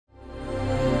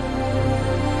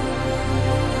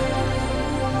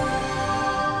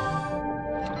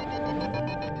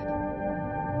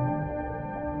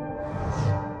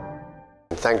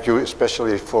thank you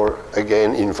especially for,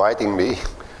 again, inviting me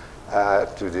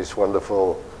to this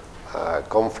wonderful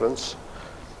conference.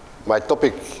 My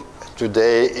topic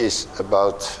today is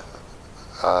about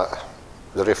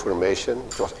the Reformation.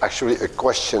 It was actually a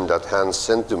question that Hans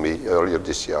sent to me earlier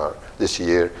this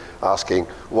year, asking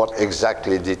what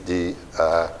exactly did the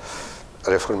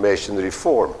Reformation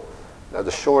reform? Now, the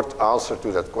short answer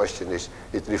to that question is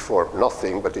it reformed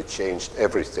nothing, but it changed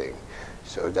everything.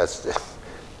 So that's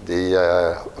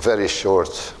the very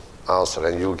short answer,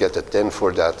 and you'll get a 10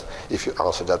 for that if you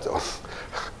answer that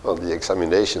on the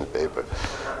examination paper.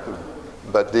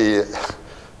 But the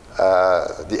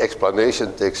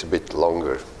explanation takes a bit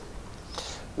longer.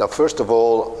 Now, first of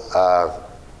all,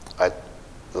 I'd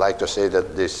like to say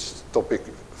that this topic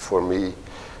for me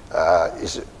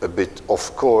is a bit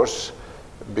off course,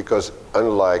 because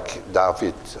unlike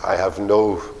David, I have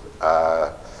no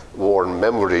warm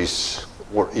memories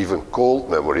or even cold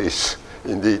memories,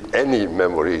 indeed any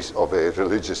memories of a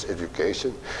religious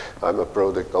education. I'm a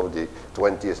product of the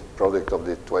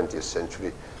 20th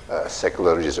century,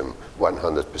 secularism,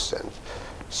 100%.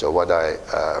 So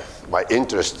my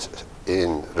interest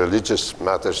in religious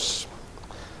matters,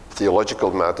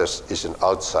 theological matters, is an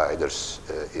outsider's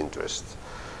interest.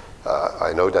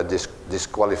 I know that this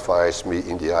disqualifies me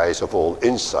in the eyes of all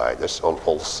insiders on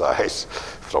all sides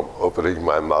from opening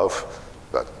my mouth,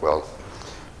 but well,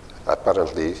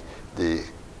 apparently the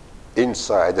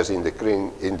insiders in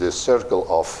the circle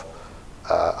of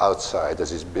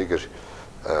outsiders is bigger,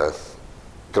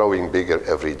 growing bigger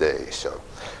every day. So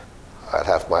I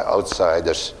have my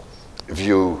outsider's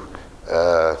view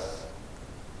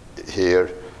here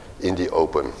in the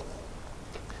open.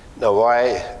 Now,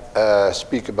 why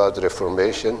speak about the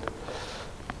Reformation?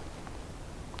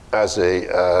 As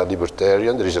a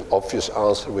libertarian, there is an obvious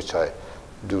answer which I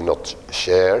do not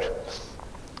share,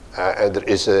 and there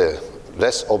is a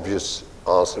less obvious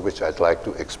answer which I'd like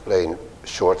to explain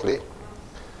shortly.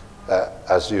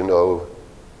 As you know,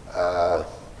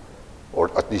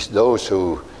 or at least those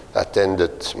who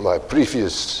attended my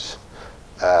previous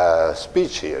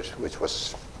speech here, which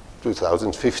was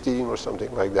 2015 or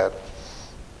something like that,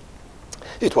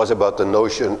 it was about the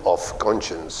notion of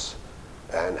conscience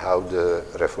and how the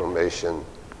Reformation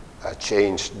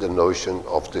changed the notion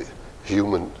of the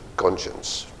human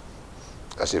conscience,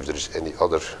 as if there is any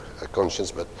other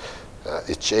conscience, but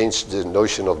it changed the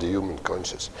notion of the human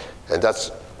conscience. And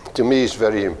that's, to me, is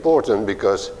very important,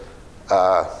 because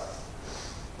I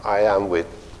am with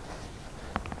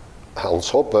Hans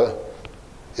Hoppe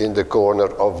in the corner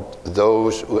of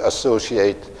those who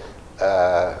associate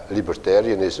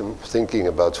libertarianism, thinking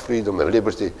about freedom and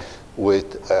liberty,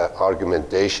 with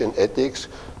argumentation ethics,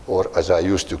 or as I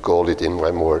used to call it in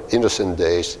my more innocent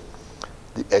days,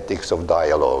 the ethics of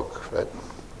dialogue. Right?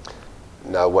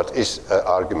 Now, what is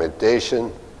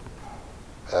argumentation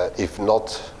if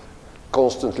not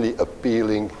constantly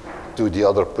appealing to the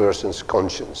other person's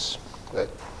conscience? Right?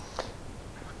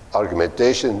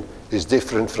 Argumentation is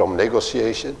different from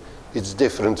negotiation. It's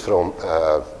different from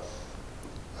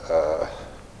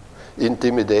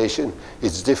intimidation.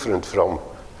 It's different from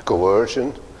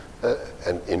coercion.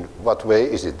 And in what way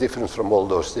is it different from all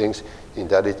those things? In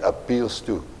that it appeals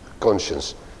to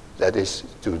conscience. That is,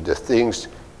 to the things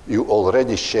you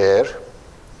already share.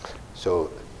 So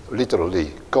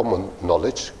literally common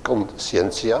knowledge,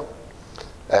 conscientia.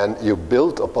 And you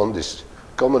build upon this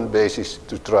common basis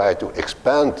to try to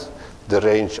expand the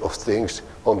range of things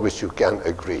on which you can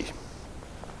agree.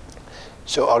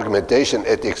 So argumentation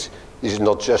ethics is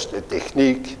not just a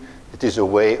technique, it is a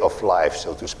way of life,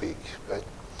 so to speak. Right?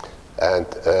 And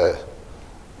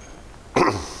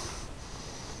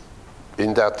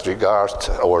in that regard,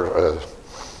 or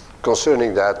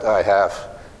concerning that, I have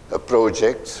a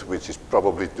project which is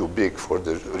probably too big for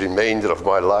the remainder of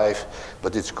my life,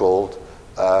 but it's called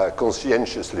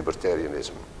conscientious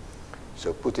libertarianism.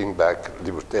 So putting back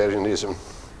libertarianism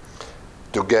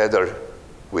together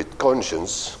with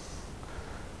conscience,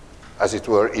 as it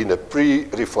were, in a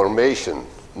pre-Reformation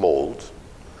mold,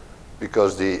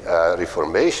 because the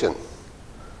Reformation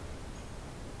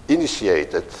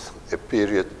initiated a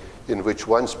period in which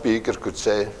one speaker could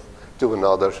say to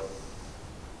another,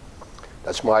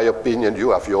 that's my opinion,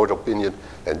 you have your opinion,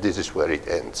 and this is where it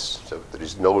ends. So there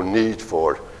is no need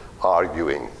for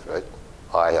arguing, right?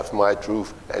 I have my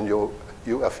truth, and you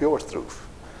have your truth.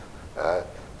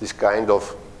 This kind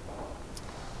of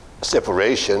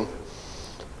separation,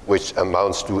 which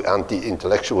amounts to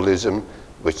anti-intellectualism,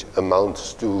 which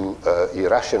amounts to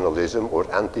irrationalism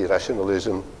or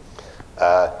anti-rationalism,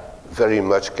 very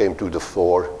much came to the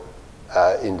fore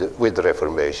with the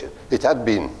Reformation. It had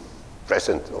been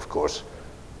present, of course,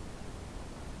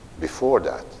 before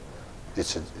that.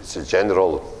 It's a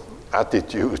general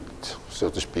attitude, so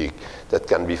to speak, that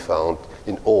can be found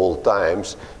in all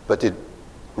times, but it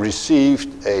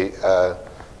received a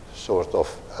sort of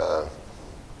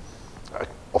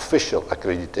official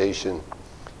accreditation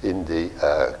in the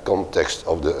context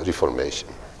of the Reformation.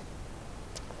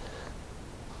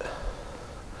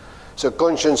 So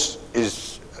conscience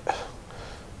is,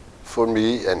 for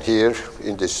me, and here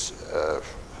in this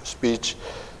speech,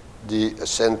 the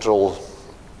central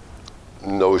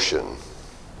notion.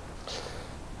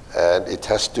 And it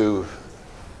has to,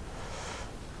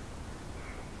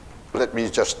 let me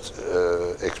just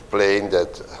explain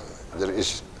that there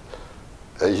is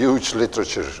a huge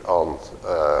literature on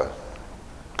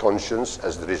conscience,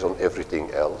 as there is on everything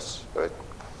else, right?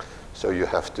 So you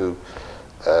have to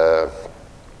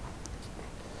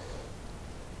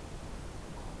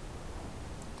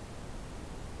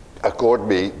accord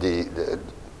me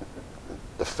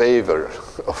the favor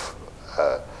of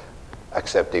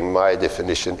accepting my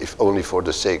definition, if only for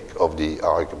the sake of the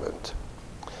argument.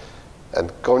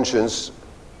 And conscience,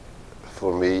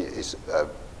 for me, is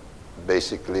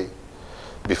basically,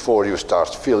 before you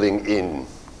start filling in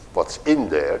what's in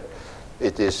there,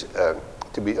 it is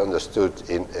to be understood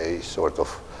in a sort of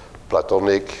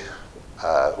Platonic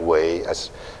way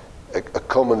as a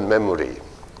common memory.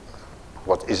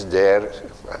 What is there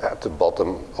at the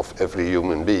bottom of every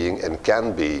human being and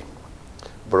can be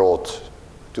brought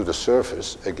to the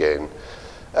surface again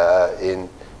in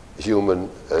human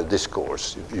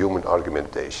discourse, human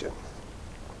argumentation.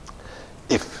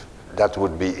 If that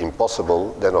would be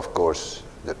impossible, then of course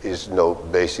there is no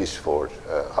basis for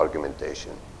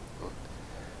argumentation.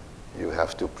 You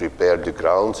have to prepare the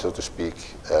ground, so to speak,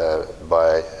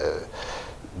 by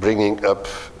bringing up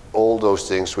all those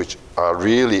things which are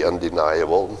really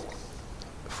undeniable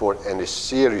for any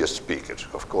serious speaker.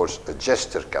 Of course, a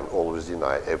jester can always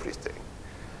deny everything.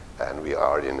 And we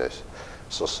are in a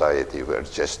society where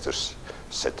jesters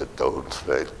set the tone,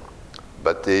 right?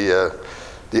 But the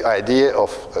idea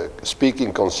of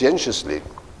speaking conscientiously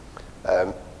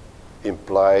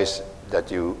implies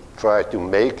that you try to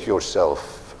make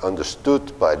yourself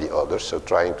understood by the other, so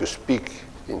trying to speak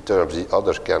in terms the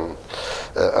other can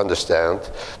understand,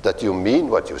 that you mean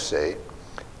what you say,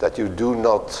 that you do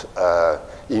not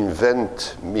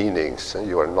invent meanings, and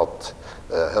you are not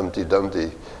Humpty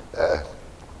Dumpty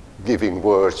giving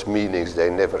words meanings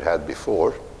they never had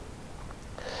before,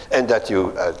 and that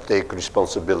you take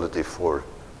responsibility for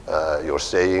your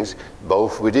sayings,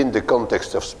 both within the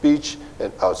context of speech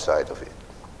and outside of it.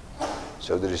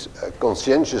 So there is a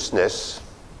conscientiousness,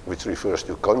 which refers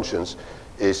to conscience,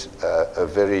 is a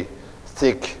very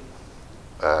thick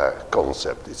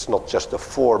concept. It's not just a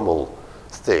formal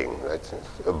thing, right?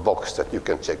 A box that you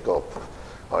can check off.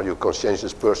 Are you a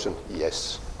conscientious person?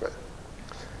 Yes. Right?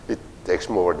 It takes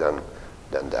more than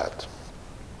that.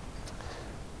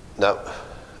 Now,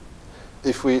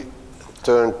 if we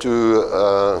turn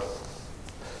to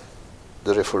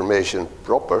the Reformation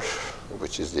proper,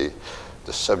 which is the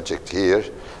subject here,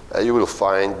 you will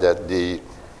find that the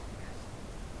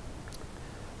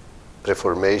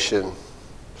Reformation,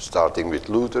 starting with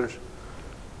Luther,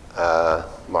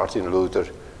 Martin Luther,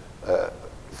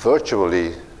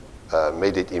 virtually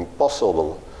made it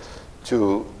impossible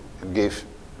to give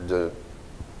the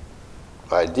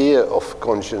idea of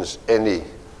conscience any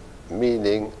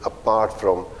meaning apart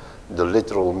from the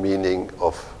literal meaning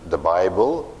of the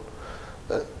Bible,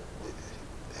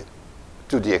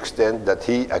 to the extent that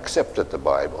he accepted the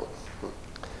Bible.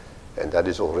 And that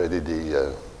is already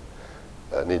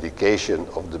an indication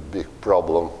of the big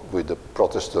problem with the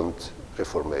Protestant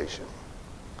Reformation.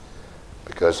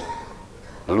 Because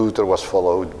Luther was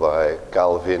followed by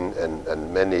Calvin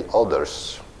and many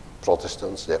others,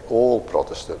 Protestants. They're all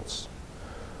Protestants.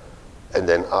 And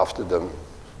then after them,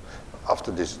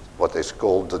 after this, what is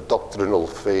called the doctrinal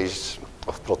phase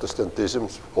of Protestantism,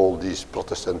 all these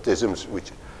Protestantisms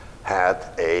which had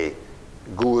a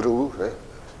guru,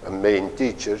 a main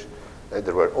teacher,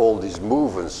 there were all these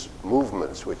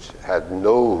movements which had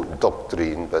no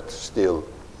doctrine but still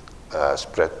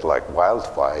spread like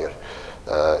wildfire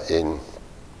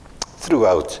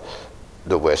throughout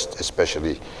the West,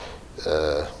 especially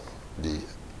the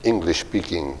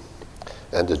English-speaking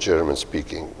and the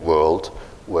German-speaking world,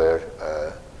 where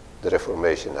the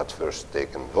Reformation had first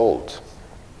taken hold.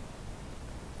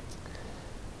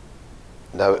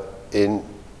 Now, in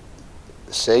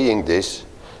saying this,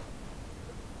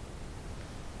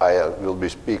 I will be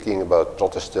speaking about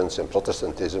Protestants and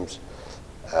Protestantisms.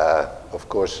 Of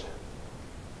course,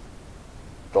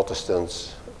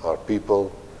 Protestants are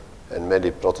people and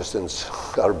many Protestants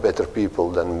are better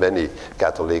people than many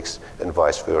Catholics, and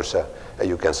vice versa. And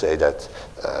you can say that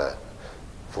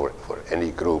for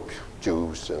any group,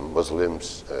 Jews,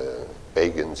 Muslims,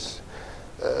 pagans,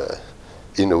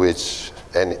 Inuits,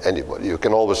 anybody. You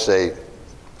can always say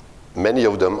many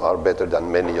of them are better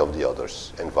than many of the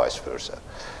others, and vice versa.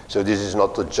 So this is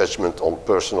not a judgment on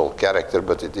personal character,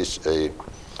 but it is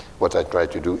what I try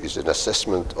to do is an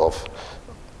assessment of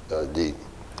the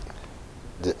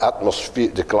atmosphere,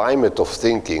 the climate of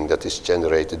thinking that is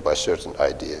generated by certain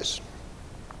ideas.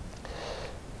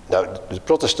 Now,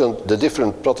 the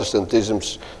different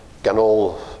Protestantisms can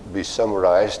all be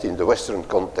summarized in the Western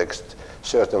context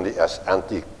certainly as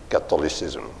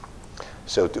anti-Catholicism.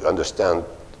 So to understand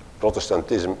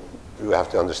Protestantism, you have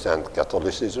to understand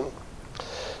Catholicism.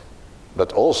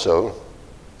 But also,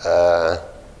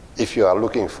 if you are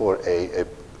looking for a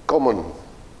common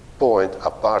point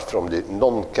apart from the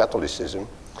non-Catholicism,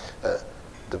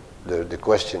 the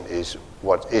question is,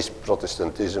 what is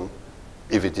Protestantism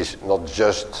if it is not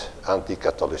just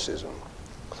anti-Catholicism?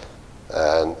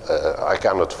 And I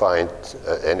cannot find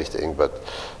anything, but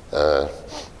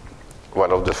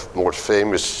one of the most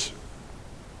famous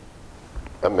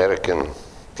American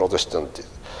Protestant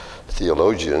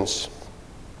theologians,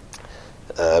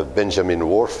 Benjamin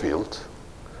Warfield,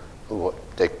 who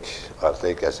I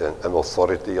take as an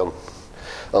authority on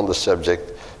the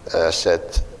subject,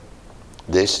 said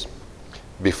this: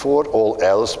 before all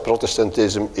else,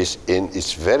 Protestantism is in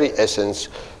its very essence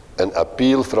an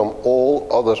appeal from all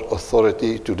other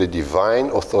authority to the divine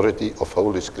authority of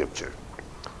Holy Scripture.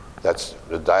 That's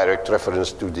the direct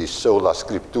reference to the sola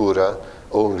scriptura,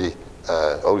 only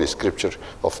Holy Scripture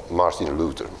of Martin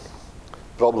Luther.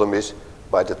 Problem is,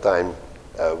 by the time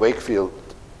Warfield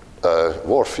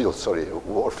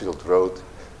wrote,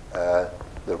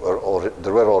 there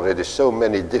were already so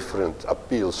many different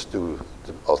appeals to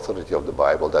the authority of the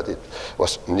Bible that it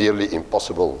was nearly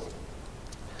impossible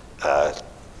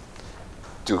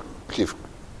to give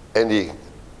any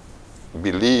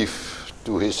belief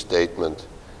to his statement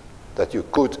that you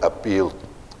could appeal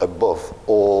above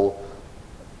all,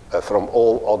 from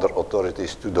all other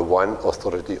authorities to the one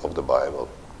authority of the Bible.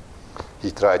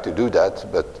 He tried to do that,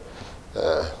 but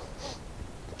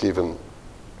given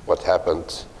what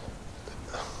happened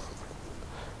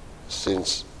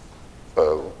since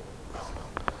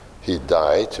he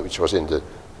died, which was in the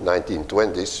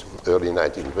 1920s, early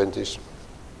 1920s,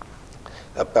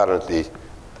 apparently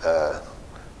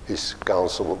his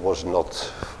counsel was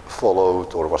not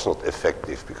followed or was not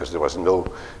effective, because there was no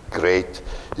great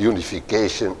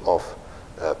unification of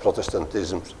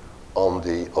Protestantism on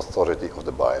the authority of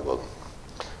the Bible.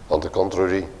 On the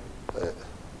contrary,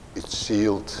 it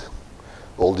sealed,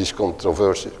 all these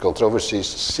controversies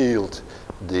sealed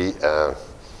the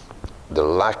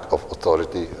lack of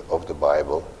authority of the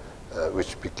Bible,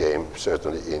 which became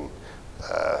certainly in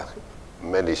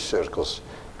many circles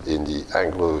in the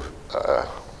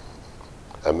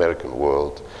Anglo-American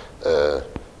world a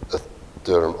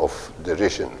term of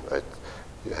derision. Right?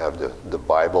 You have the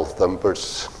Bible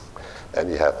thumpers, and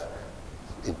you have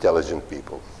intelligent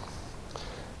people.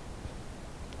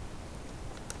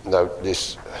 Now,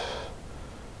 this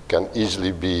can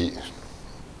easily be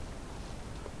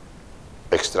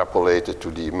extrapolated to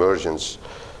the emergence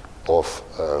of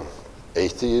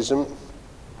atheism,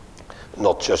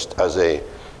 not just as an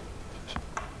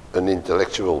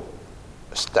intellectual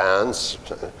stance,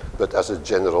 but as a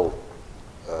general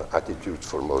attitude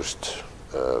for most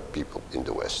people in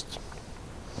the West.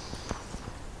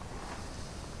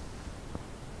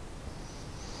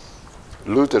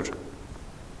 Luther,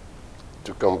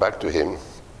 to come back to him,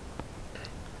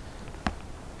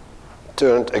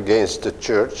 turned against the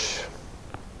church,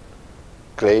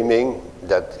 claiming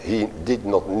that he did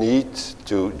not need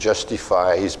to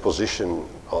justify his position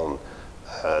on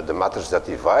the matters that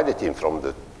divided him from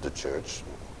the church,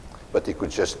 but he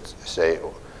could just say,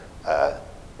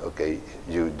 okay,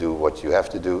 you do what you have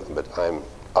to do, but I'm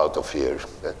out of here.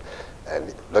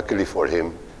 And luckily for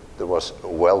him, there was a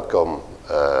welcome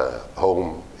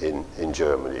home in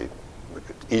Germany. We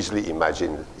could easily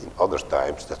imagine in other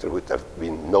times that there would have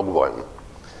been no one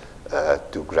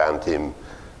to grant him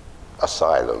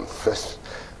asylum.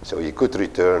 So he could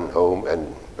return home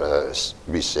and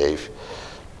be safe.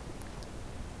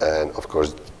 And of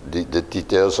course, the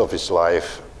details of his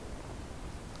life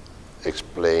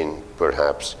explain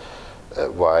perhaps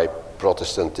why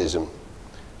Protestantism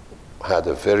had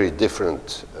a very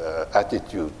different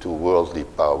attitude to worldly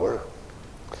power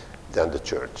than the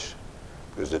church.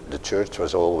 Because the church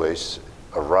was always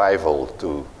a rival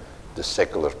to the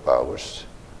secular powers,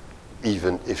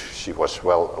 even if she was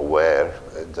well aware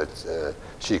that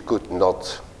she could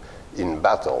not in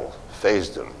battle face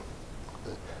them.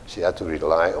 She had to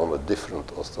rely on a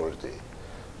different authority.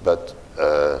 But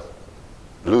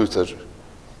Luther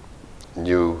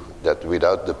knew that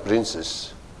without the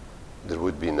princes, there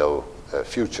would be no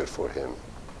future for him,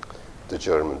 the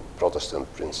German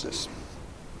Protestant princes.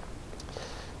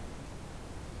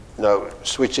 Now,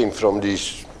 switching from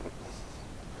these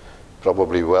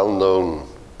probably well-known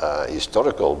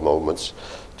historical moments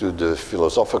to the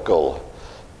philosophical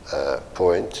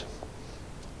point,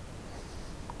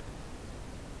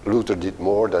 Luther did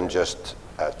more than just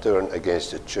turn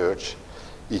against the church.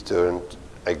 He turned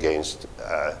against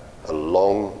a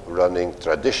long-running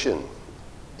tradition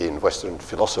in Western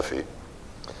philosophy,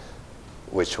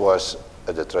 which was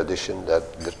the tradition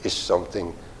that there is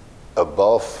something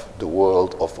above the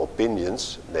world of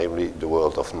opinions, namely the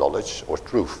world of knowledge or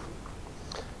truth.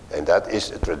 And that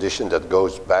is a tradition that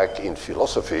goes back in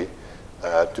philosophy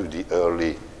to the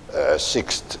early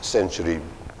 6th century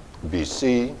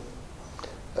BC,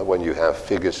 when you have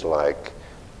figures like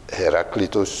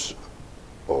Heraclitus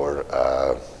or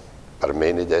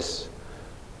Parmenides,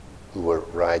 who were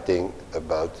writing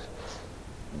about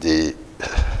the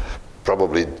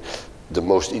probably the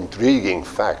most intriguing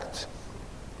fact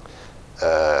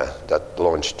that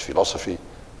launched philosophy,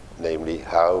 namely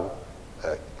how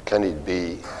can it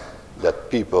be that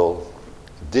people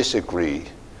disagree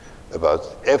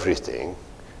about everything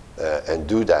and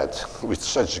do that with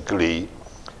such glee,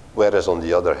 whereas on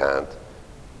the other hand,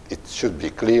 it should be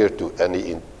clear to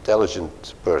any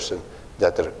intelligent person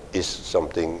that there is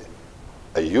something,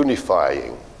 a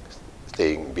unifying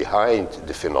thing behind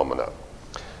the phenomena.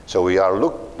 So we are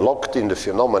locked in the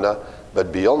phenomena,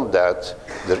 but beyond that,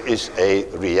 there is a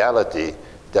reality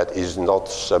that is not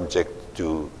subject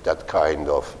to that kind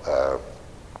of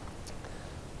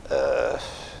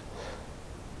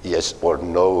yes or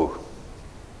no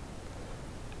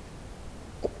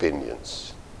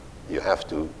opinions. You have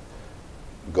to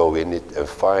go in it and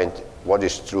find what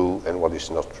is true and what is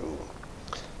not true.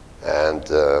 And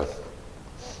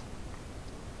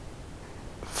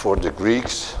for the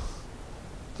Greeks,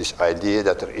 this idea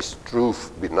that there is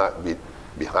truth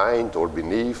behind or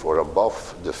beneath or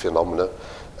above the phenomena,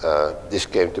 this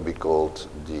came to be called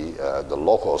the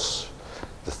logos,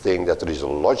 the thing that there is a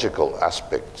logical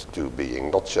aspect to being,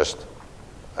 not just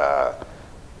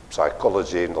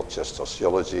psychology, not just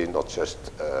sociology, not just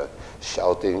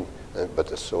shouting,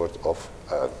 but a sort of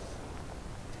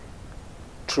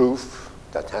truth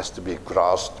that has to be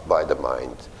grasped by the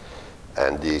mind.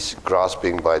 And this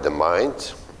grasping by the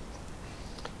mind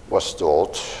was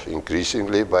taught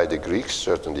increasingly by the Greeks.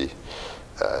 Certainly,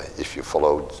 if you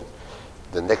followed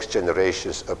the next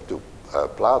generations up to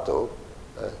Plato,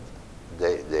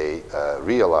 they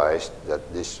realized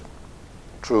that this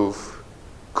truth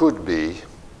could be,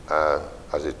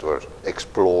 as it were,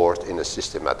 explored in a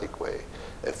systematic way.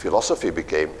 And philosophy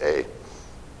became a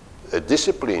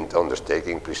disciplined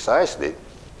undertaking precisely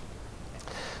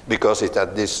because it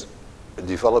had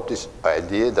developed this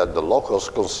idea that the logos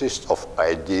consists of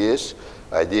ideas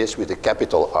with a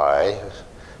capital I,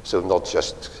 so not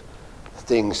just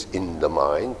things in the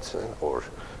mind or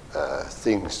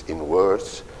things in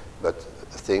words, but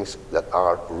things that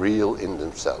are real in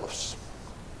themselves.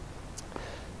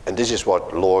 And this is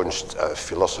what launched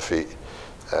philosophy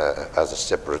as a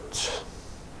separate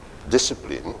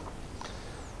discipline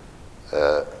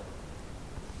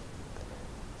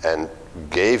and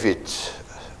gave it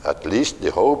at least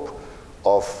the hope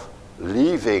of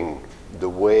leaving the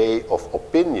way of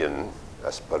opinion,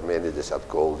 as Parmenides had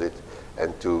called it,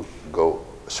 and to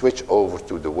switch over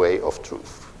to the way of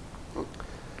truth.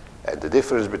 And the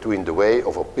difference between the way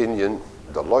of opinion,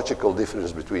 the logical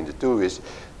difference between the two is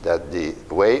that the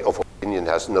way of opinion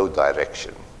has no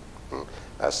direction.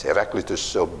 As Heraclitus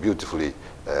so beautifully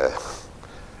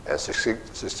and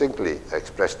succinctly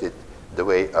expressed it, the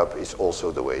way up is also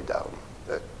the way down.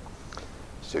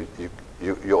 So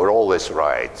you're always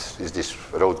right. Is this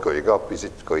road going up? Is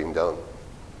it going down?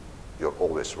 You're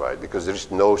always right, because there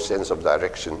is no sense of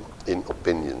direction in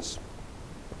opinions.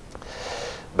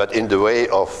 But in the way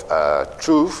of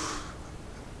truth,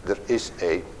 there is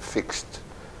a fixed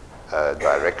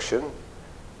direction.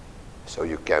 So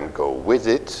you can go with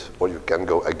it or you can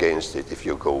go against it. If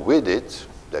you go with it,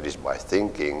 that is by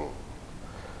thinking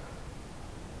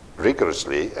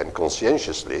rigorously and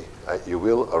conscientiously, you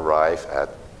will arrive at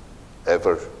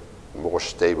ever more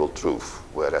stable truth.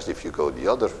 Whereas if you go the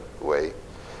other way,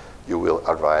 you will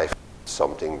arrive at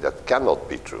something that cannot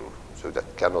be true, so that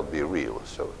cannot be real.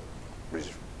 So there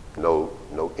is no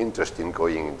interest in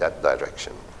going in that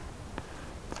direction.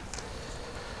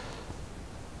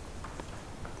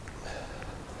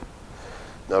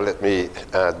 Now let me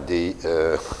add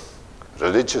the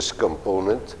religious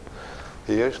component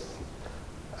here.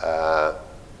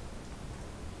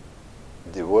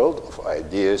 The world of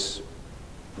ideas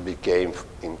became,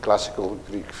 in classical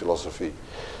Greek philosophy,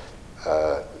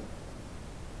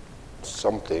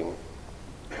 something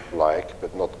like,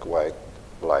 but not quite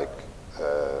like,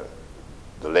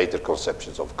 the later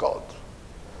conceptions of God.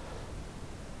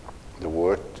 The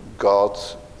word God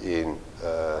in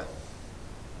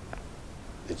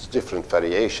its different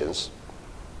variations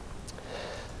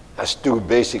has two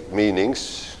basic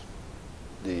meanings.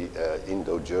 The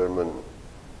Indo-German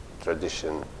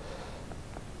tradition,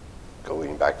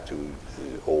 going back to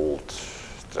the old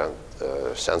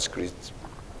Sanskrit,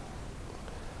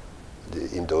 the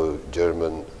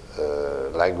Indo-German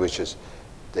languages,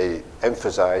 they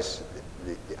emphasize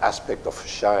the aspect of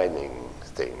shining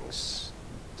things.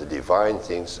 The divine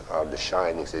things are the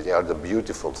shining things, they are the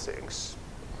beautiful things.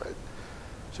 Right?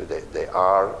 So they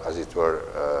are, as it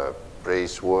were,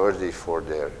 praiseworthy for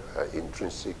their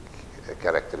intrinsic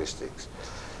characteristics.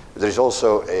 There is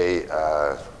also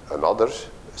another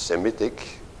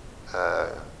Semitic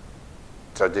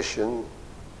tradition,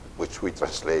 which we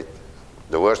translate,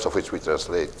 the words of which we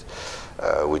translate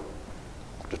with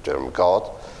the term God,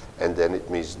 and then it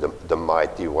means the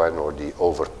mighty one, or the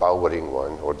overpowering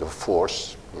one, or the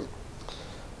force.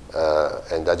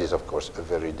 And that is, of course, a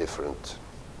very different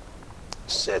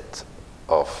set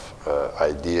of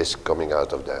ideas coming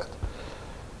out of that.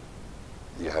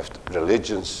 You have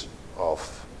religions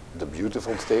of the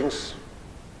beautiful things,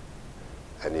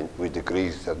 and with the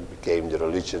Greeks that became the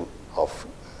religion of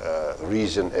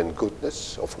reason and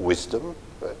goodness, of wisdom,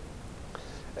 right?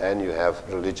 And you have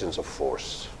religions of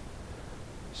force.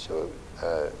 So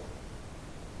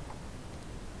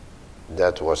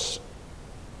that was,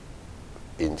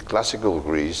 in classical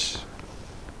Greece,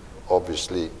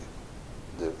 obviously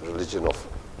the religion of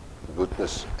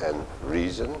goodness and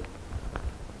reason,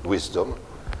 wisdom.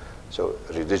 So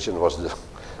religion was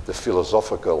the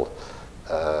philosophical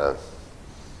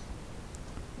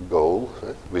goal,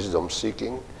 wisdom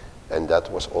seeking, and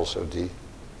that was also the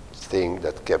thing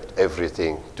that kept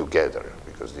everything together,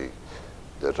 because the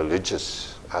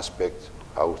religious aspect,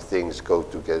 how things go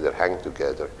together, hang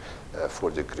together,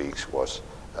 for the Greeks was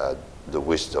the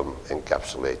wisdom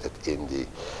encapsulated in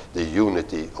the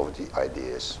unity of the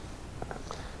ideas.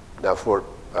 Now for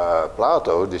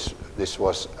Plato, this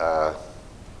was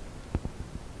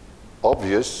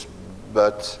obvious,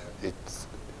 but it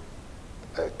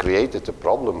created a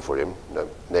problem for him,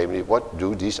 namely, what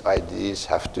do these ideas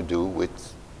have to do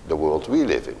with the world we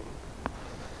live in?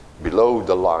 Below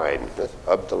the line,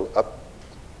 up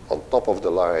on top of the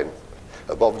line,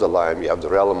 above the line, we have the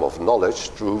realm of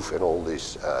knowledge, truth, and all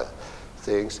these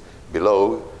things.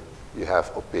 Below, you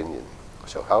have opinion.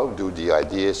 So how do the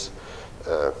ideas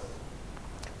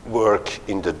work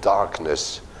in the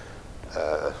darkness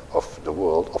of the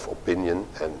world of opinion,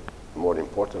 and more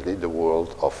importantly, the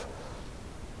world of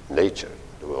nature,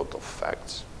 the world of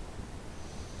facts?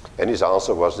 And his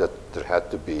answer was that there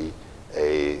had to be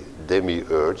a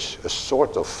demiurge, a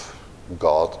sort of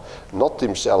God, not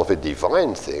himself a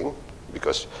divine thing,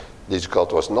 because this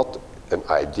God was not an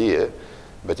idea,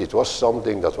 but it was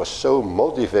something that was so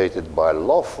motivated by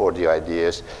love for the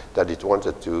ideas that it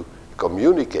wanted to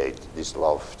communicate this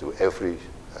love to every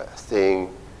thing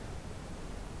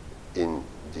in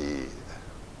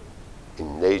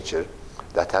nature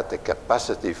that had the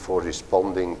capacity for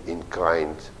responding in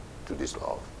kind to this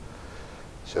love.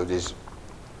 So this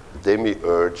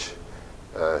demiurge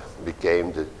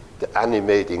became the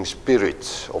animating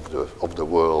spirit of the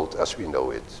world as we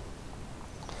know it.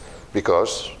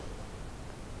 Because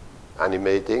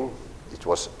animating, it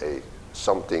was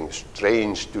something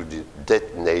strange to the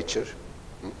dead nature,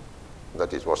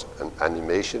 that it was an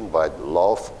animation by the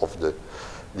love of the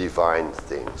divine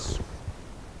things.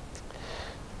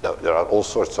 Now, there are all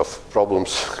sorts of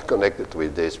problems connected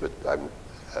with this, but I'm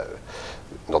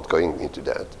not going into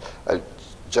that. I'll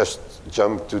just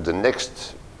jump to the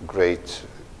next great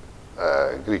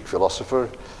Greek philosopher.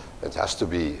 It has to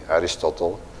be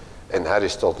Aristotle. And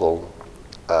Aristotle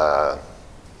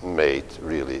made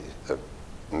really a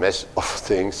mess of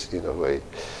things in a way,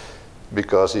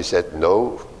 because he said,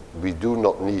 no, we do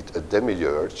not need a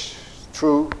demiurge.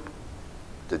 True,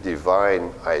 the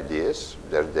divine ideas,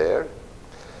 they're there,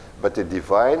 but the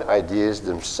divine ideas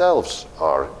themselves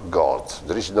are God.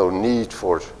 There is no need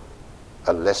for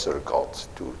a lesser God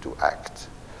to act.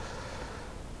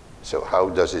 So how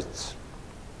does it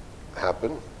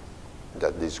happen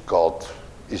that this God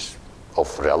is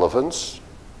of relevance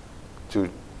to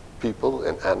people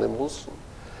and animals?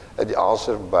 And the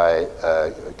answer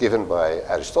given by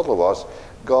Aristotle was,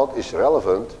 God is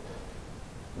relevant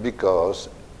because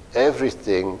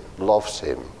everything loves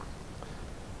him.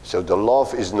 So the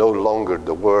love is no longer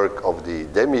the work of the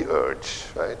demiurge,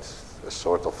 right? A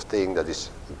sort of thing that is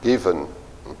given.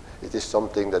 It is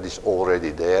something that is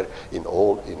already there in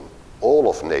all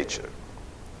of nature.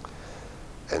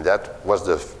 And that was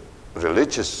the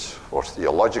religious or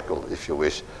theological, if you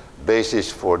wish,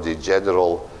 basis for the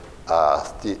general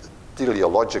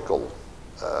teleological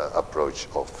approach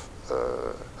of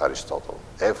Aristotle.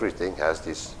 Everything has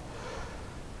this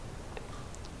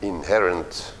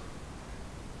inherent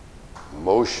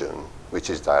motion which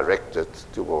is directed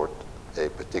toward a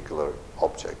particular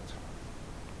object.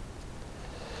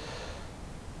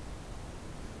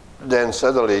 Then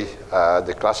suddenly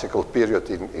the classical period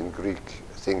in Greek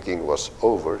thinking was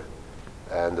over,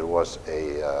 and there was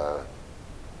a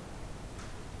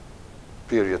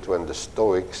period when the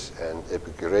Stoics and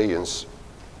Epicureans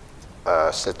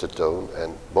set the tone,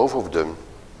 and both of them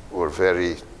were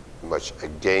very much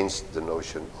against the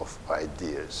notion of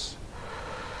ideas.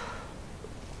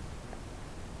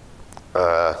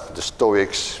 The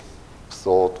Stoics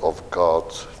thought of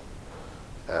God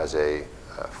as a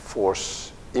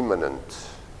force immanent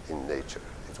in nature.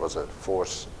 It was a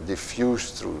force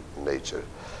diffused through nature,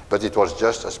 but it was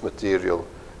just as material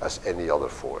as any other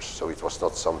force. So it was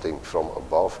not something from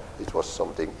above, it was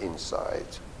something inside.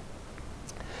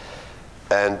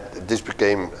 And this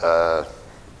became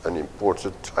an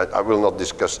important, I will not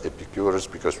discuss Epicurus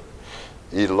because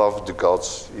he loved the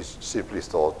gods, he simply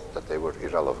thought that they were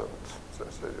irrelevant. So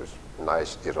there's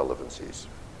nice irrelevancies.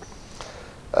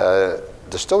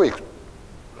 The Stoics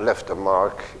left a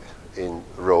mark in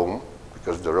Rome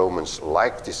because the Romans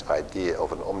liked this idea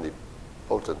of an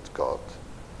omnipotent God.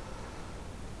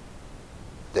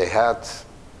 They had,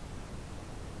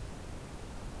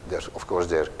 of course,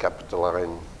 their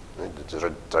Capitoline,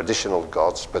 the traditional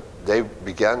gods, but they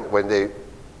began, when they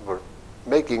were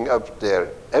making up their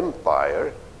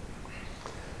empire,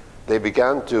 they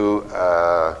began to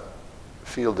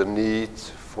feel the need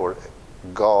for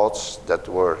gods that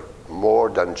were more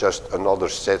than just another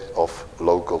set of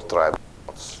local tribal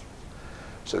gods.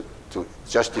 So to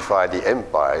justify the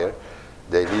empire,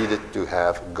 they needed to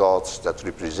have gods that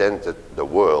represented the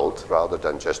world rather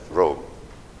than just Rome,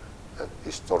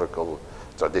 historical,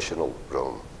 traditional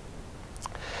Rome.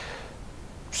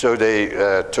 So they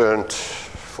turned,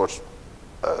 for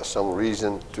some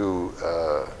reason, to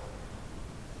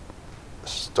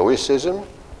Stoicism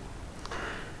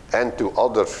and to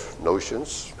other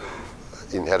notions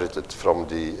inherited from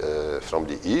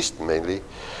the East mainly.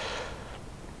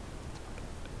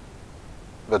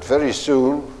 But very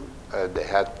soon they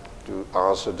had to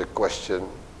answer the question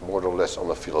more or less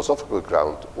on a philosophical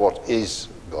ground, what is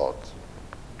God?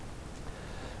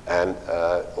 And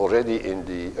already in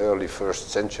the early 1st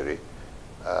century,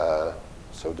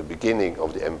 so the beginning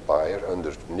of the empire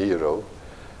under Nero,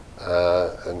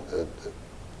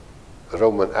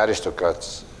 Roman aristocrat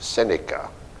Seneca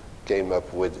came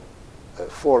up with a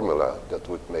formula that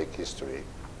would make history.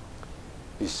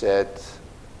 He said,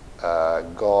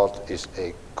 God is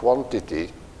a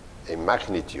quantity, a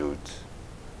magnitude,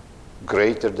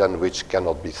 greater than which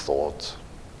cannot be thought.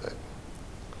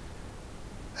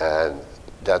 And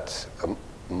that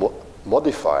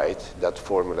modified, that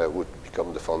formula would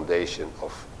become the foundation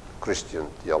of Christian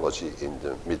theology in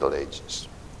the Middle Ages.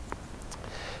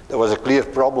 There was a clear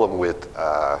problem with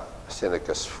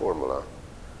Seneca's formula.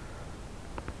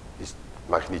 His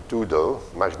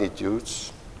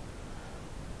magnitudes.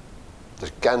 There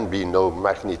can be no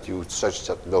magnitude such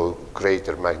that no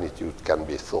greater magnitude can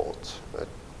be thought. Right?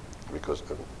 Because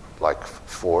like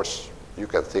force, you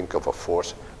can think of a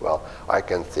force. Well, I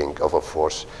can think of a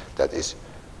force that is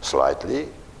slightly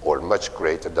or much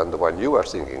greater than the one you are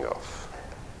thinking of.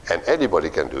 And anybody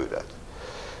can do that.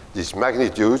 These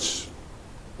magnitudes,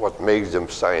 what makes them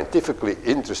scientifically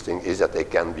interesting is that they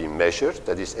can be measured,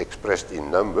 that is expressed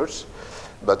in numbers,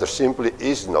 but there simply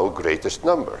is no greatest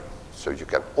number. So you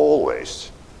can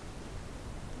always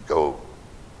go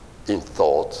in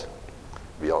thought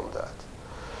beyond that.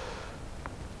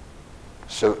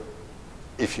 So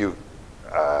if you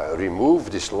remove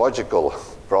this logical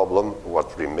problem,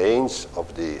 what remains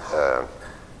of the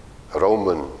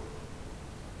Roman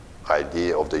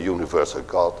idea of the universal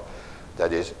God,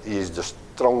 that is, he is the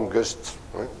strongest,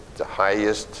 right, the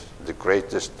highest, the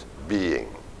greatest being,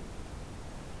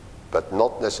 but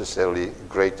not necessarily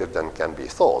greater than can be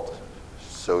thought.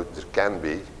 So there can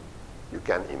be, you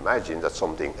can imagine that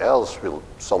something else will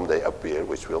someday appear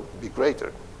which will be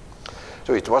greater.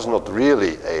 So it was not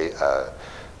really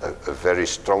a very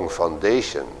strong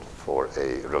foundation for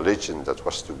a religion that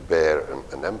was to bear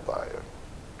an empire.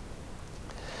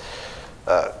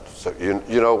 So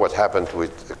you know what happened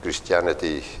with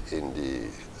Christianity in the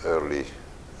early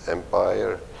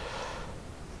empire,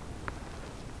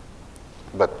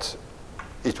 but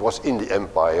it was in the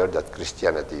empire that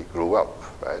Christianity grew up,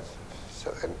 right?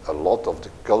 So, and a lot of the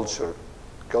cultured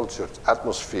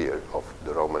atmosphere of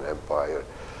the Roman Empire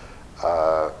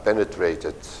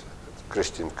penetrated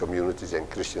Christian communities and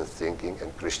Christian thinking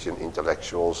and Christian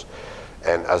intellectuals,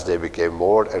 and as they became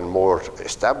more and more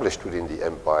established within the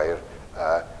empire,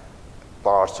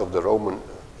 parts of the Roman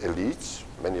elites,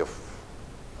 many of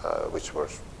which were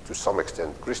to some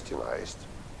extent Christianized.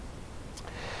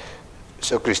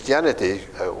 So Christianity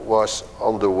was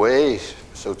on the way,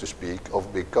 so to speak,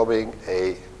 of becoming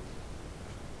a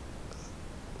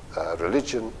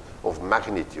religion of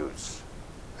magnitudes,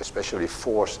 especially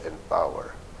force and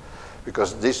power,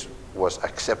 because this was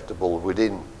acceptable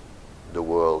within the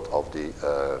world of the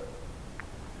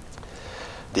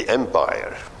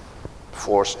empire.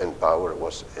 Force and power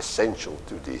was essential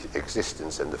to the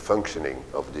existence and the functioning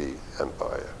of the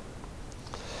empire.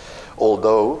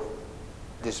 Although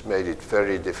this made it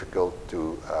very difficult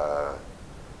to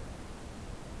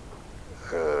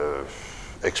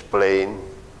explain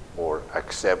or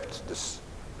accept the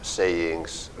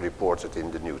sayings reported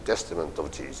in the New Testament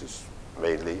of Jesus,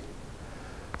 mainly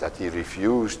that he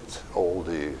refused all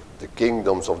the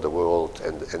kingdoms of the world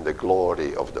and the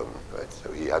glory of them. Right?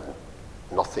 So he had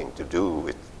nothing to do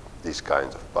with these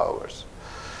kinds of powers.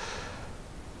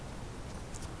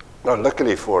 Now,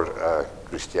 luckily for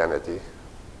Christianity,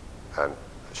 and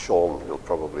Sean will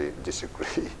probably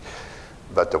disagree,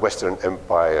 but the Western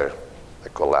Empire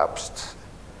collapsed,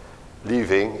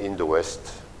 leaving in the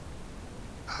West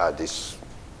this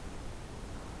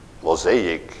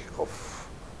mosaic of,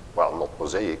 well, not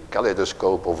mosaic,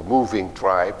 kaleidoscope of moving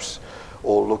tribes,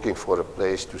 all looking for a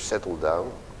place to settle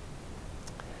down.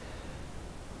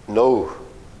 No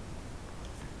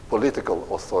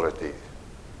political authority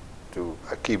to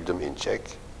keep them in check,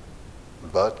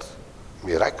 but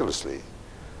miraculously,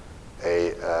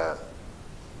 a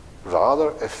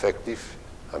rather effective,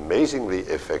 amazingly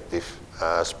effective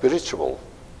spiritual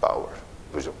power,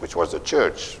 which was the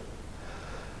church,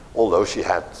 although she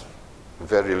had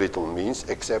very little means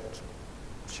except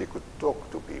she could talk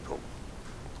to people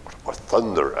or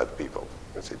thunder at people.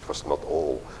 It was not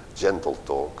all gentle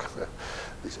talk.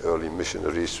 These early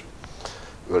missionaries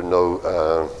were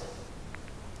no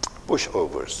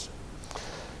pushovers.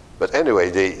 But anyway,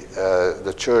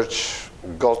 the church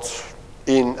got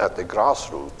in at the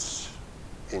grassroots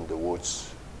in the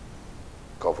woods,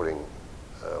 covering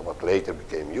what later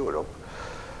became Europe.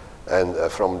 And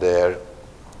from there,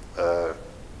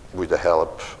 with the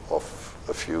help of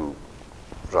a few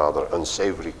rather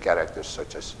unsavory characters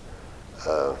such as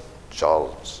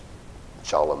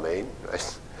Charlemagne,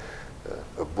 right?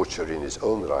 A butcher in his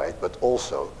own right, but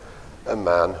also a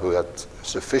man who had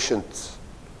sufficient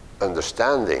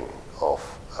understanding of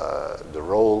the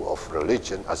role of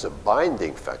religion as a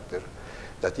binding factor,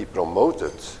 that he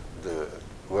promoted the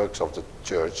works of the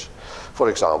church, for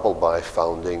example, by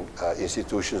founding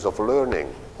institutions of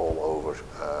learning all over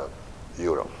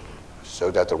Europe,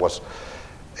 so that there was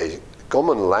a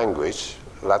common language,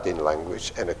 Latin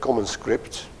language, and a common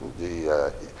script,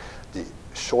 the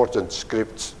shortened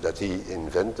script that he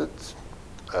invented,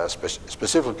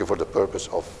 specifically for the purpose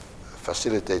of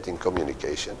facilitating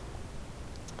communication.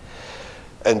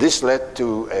 And this led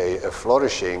to a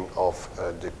flourishing of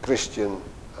the Christian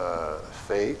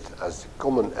faith as the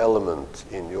common element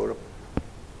in Europe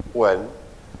when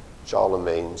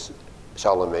Charlemagne's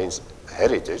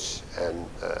heritage and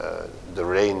the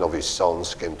reign of his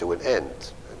sons came to an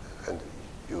end. And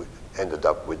you ended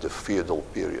up with the feudal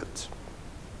period.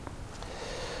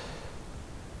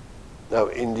 Now,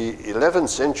 in the 11th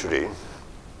century,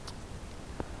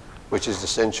 which is the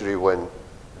century when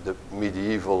the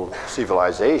medieval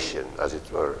civilization, as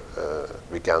it were,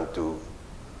 began to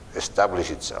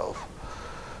establish itself,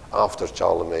 after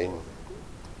Charlemagne,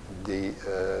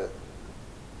 the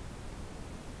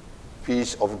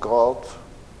peace of God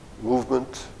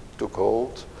movement took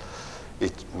hold.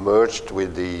 It merged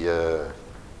with the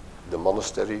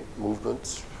monastery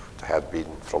movement. It had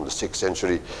been from the 6th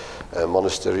century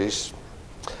monasteries.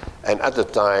 And at the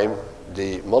time,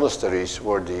 the monasteries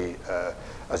were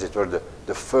as it were,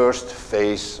 the first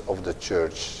phase of the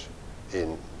church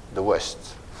in the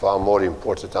West, far more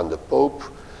important than the Pope,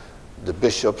 the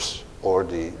bishops, or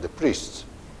the priests.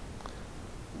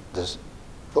 The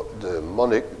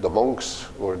monks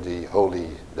were the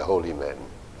holy men.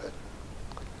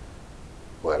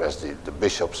 whereas the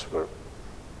bishops were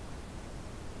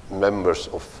members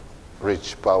of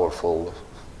rich, powerful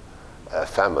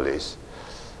families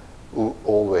who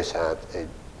always had a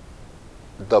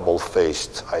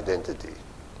double-faced identity.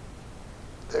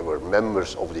 They were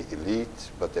members of the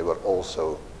elite, but they were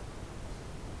also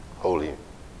holy,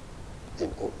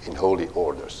 in holy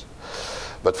orders.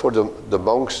 But for the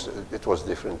monks, it was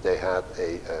different. They had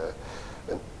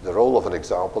the role of an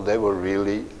example. They were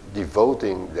really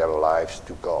devoting their lives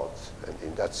to God. And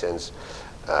in that sense,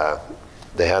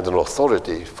 they had an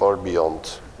authority far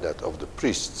beyond that of the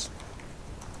priests.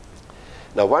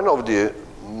 Now, one of the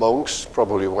monks,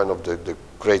 probably one of the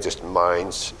greatest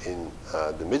minds in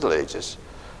the Middle Ages,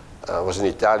 was an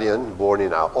Italian born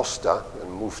in Aosta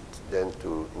and moved then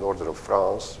to northern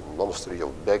France, the monastery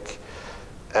of Bec,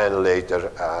 and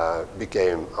later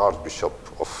became Archbishop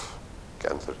of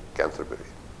Canterbury.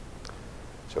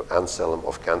 So Anselm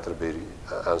of Canterbury,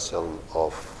 Anselm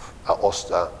of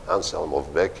Aosta, Anselm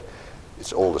of Bec,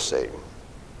 it's all the same.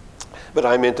 But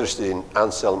I'm interested in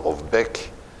Anselm of Bec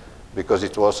because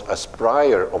it was as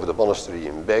prior of the monastery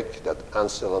in Bec that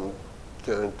Anselm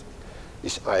turned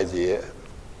his idea,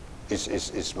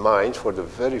 his mind for the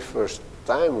very first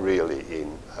time really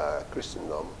in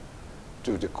Christendom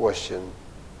to the question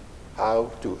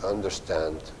how to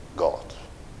understand God.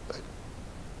 Right?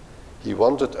 He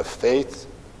wanted a faith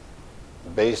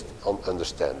based on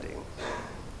understanding,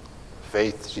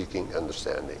 faith-seeking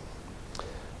understanding.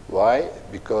 Why?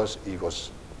 Because he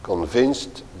was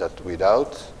convinced that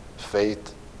without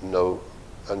faith, no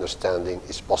understanding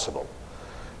is possible.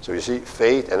 So you see,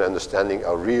 faith and understanding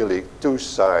are really two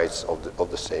sides of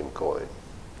the same coin.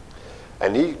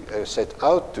 And he set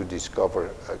out to discover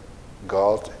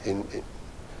God in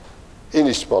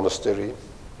his monastery.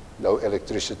 No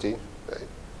electricity. Right?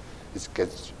 It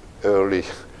gets early,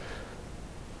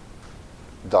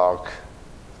 dark,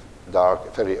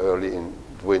 very early in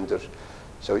winter.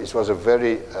 So it was a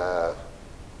very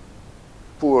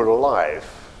poor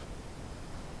life.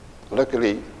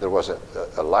 Luckily, there was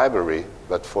a library,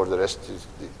 but for the rest,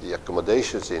 the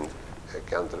accommodations in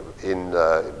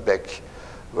Bec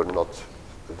were not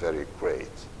very great.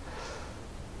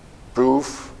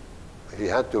 Proof, he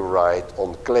had to write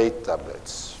on clay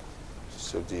tablets.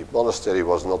 So the monastery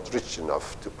was not rich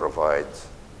enough to provide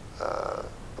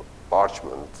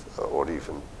parchment or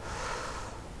even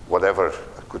whatever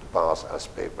could pass as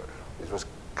paper. It was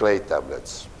clay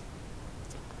tablets.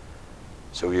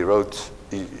 So he wrote,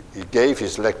 he gave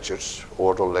his lectures,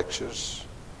 oral lectures,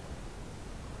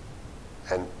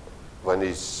 and when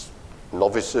his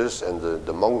novices and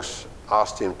the monks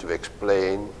asked him to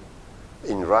explain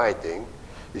in writing,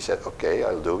 he said, okay,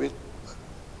 I'll do it.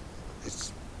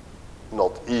 It's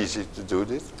not easy to do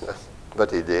this,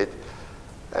 but he did.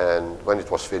 And when it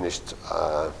was finished,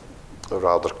 a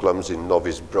rather clumsy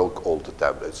novice broke all the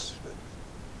tablets.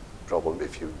 Problem,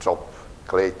 if you drop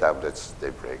clay tablets, they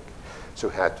break. So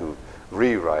he had to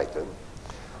rewrite them.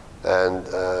 And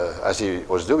as he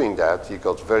was doing that, he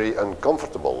got very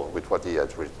uncomfortable with what he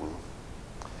had written,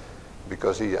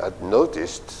 because he had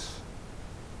noticed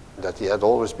that he had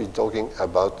always been talking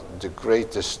about the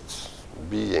greatest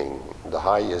being, the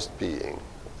highest being,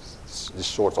 this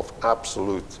sort of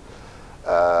absolute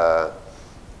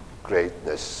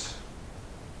greatness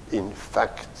in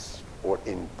fact or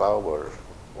in power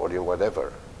or in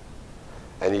whatever.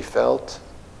 And he felt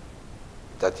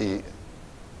that he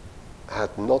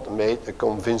had not made a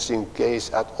convincing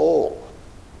case at all.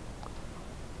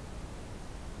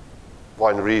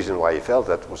 One reason why he felt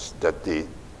that was that the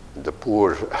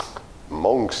poor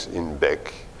monks in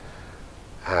Bec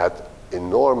had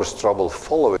enormous trouble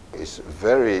following his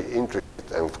very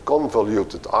intricate and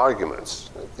convoluted arguments.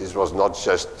 This was not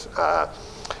just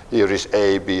here is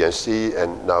A, B, and C,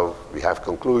 and now we have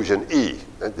conclusion E.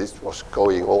 And this was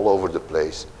going all over the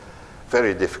place,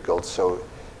 very difficult. So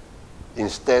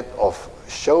instead of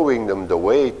showing them the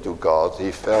way to God,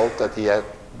 he felt that he had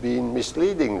been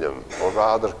misleading them, or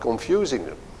rather confusing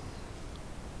them.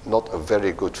 Not a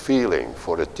very good feeling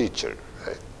for a teacher,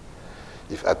 right?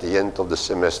 If at the end of the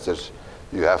semester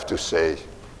you have to say,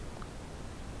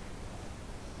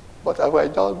 what have I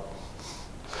done?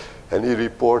 And he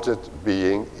reported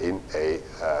being in a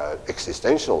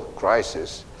existential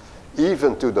crisis,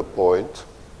 even to the point,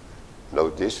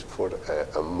 note this, for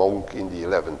a monk in the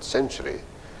 11th century,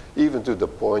 even to the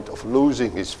point of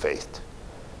losing his faith.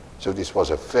 So this was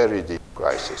a very deep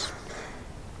crisis.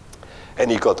 And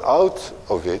he got out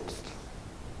of it,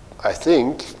 I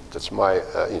think, that's my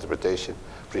interpretation,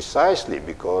 precisely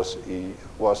because he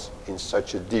was in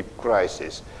such a deep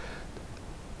crisis.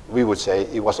 We would say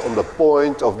he was on the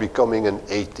point of becoming an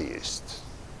atheist.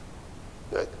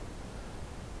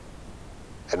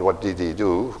 And what did he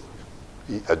do?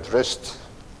 He addressed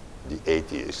the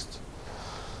atheist.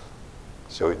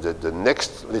 So the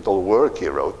next little work he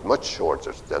wrote, much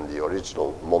shorter than the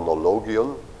original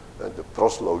monologion, the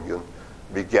proslogion,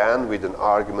 began with an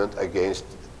argument against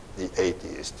the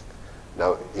atheist.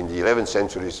 Now, in the 11th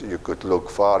centuries, you could look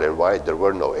far and wide, there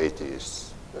were no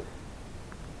atheists.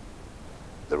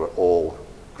 They were all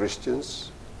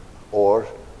Christians, or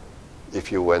if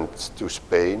you went to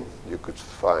Spain, you could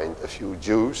find a few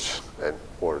Jews,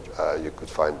 or you could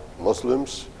find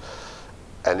Muslims.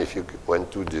 And if you went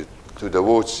to the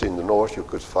woods in the north, you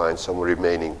could find some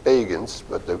remaining pagans,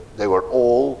 but they were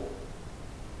all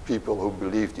people who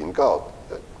believed in God.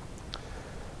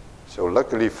 So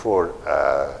luckily for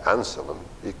Anselm,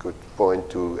 he could point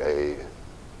to a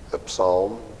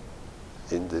psalm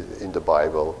in the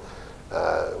Bible,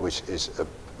 which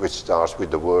starts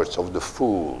with the words of the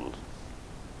fool.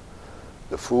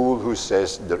 The fool who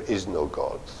says there is no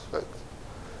God. Right?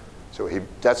 So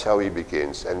that's how he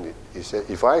begins. And he said,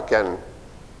 if I can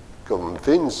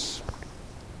convince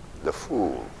the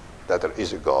fool that there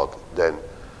is a God, then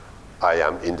I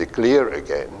am in the clear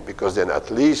again, because then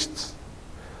at least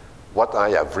what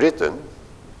I have written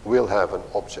will have an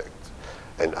object.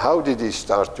 And how did he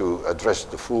start to address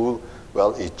the fool?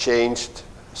 Well, he changed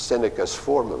Seneca's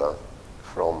formula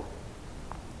from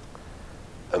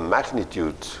a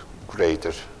magnitude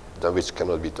greater than which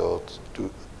cannot be thought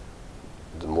to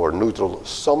the more neutral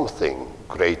something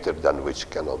greater than which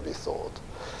cannot be thought.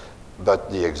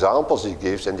 But the examples he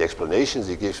gives and the explanations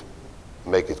he gives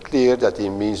make it clear that he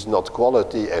means not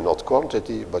quality and not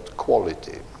quantity, but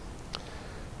quality.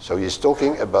 So he's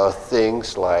talking about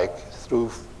things like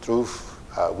truth,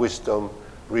 wisdom,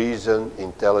 reason,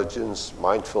 intelligence,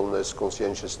 mindfulness,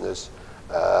 conscientiousness,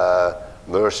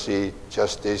 mercy,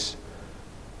 justice,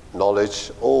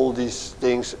 knowledge, all these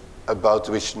things about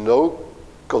which no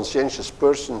conscientious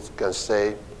person can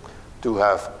say to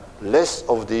have less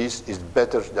of these is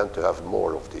better than to have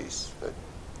more of these.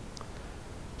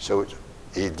 So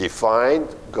he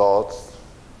defined God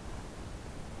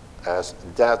as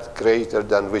that greater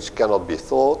than which cannot be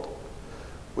thought,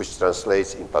 which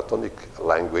translates in Platonic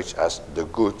language as the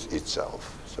good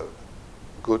itself. So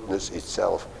goodness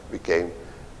itself became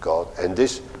God. And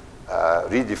this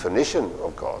redefinition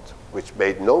of God, which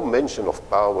made no mention of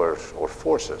power or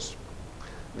forces,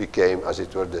 became, as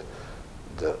it were,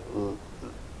 the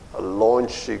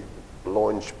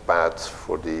launch pad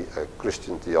for the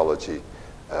Christian theology,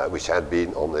 which had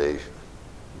been on a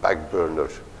back burner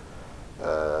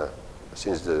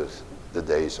since the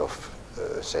days of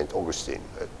St. Augustine.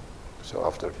 So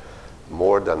after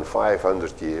more than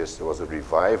 500 years, there was a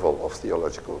revival of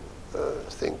theological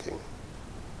thinking.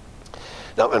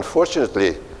 Now,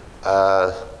 unfortunately,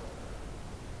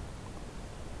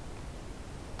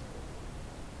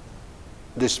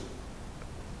 this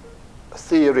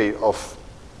theory of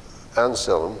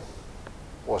Anselm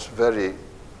was very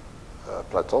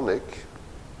Platonic.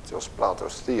 It was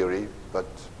Plato's theory, but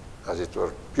as it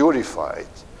were purified.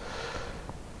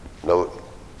 No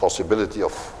possibility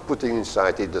of putting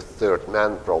inside it the third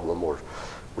man problem, or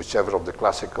whichever of the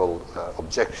classical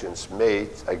objections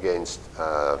made against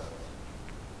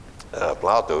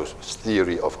Plato's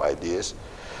theory of ideas,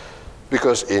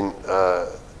 because in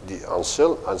the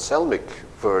Anselmic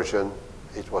version,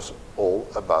 it was all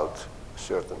about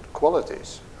certain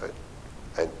qualities. Right?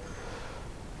 And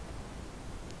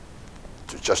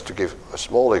just to give a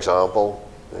small example,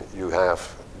 you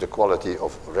have the quality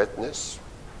of redness.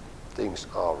 Things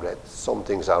are red. Some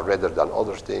things are redder than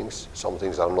other things. Some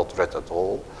things are not red at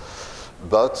all.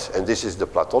 But, and this is the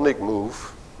Platonic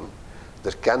move,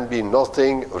 there can be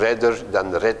nothing redder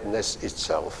than redness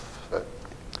itself. Right?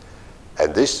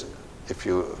 And this, if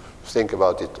you think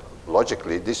about it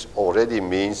logically, this already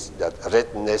means that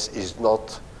redness is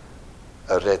not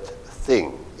a red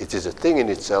thing. It is a thing in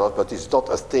itself, but it's not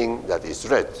a thing that is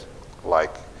red,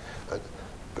 like a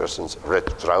person's red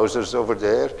trousers over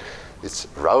there. It's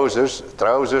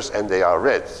trousers, and they are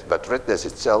red, but redness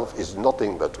itself is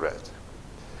nothing but red.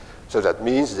 So that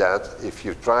means that if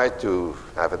you try to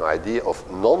have an idea of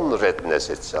non-redness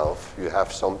itself, you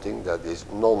have something that is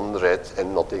non-red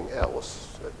and nothing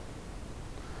else.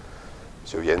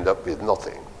 So you end up with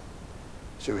nothing.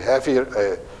 So we have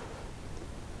here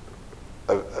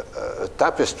a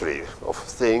tapestry of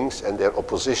things and their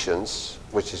oppositions,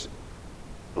 which is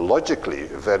logically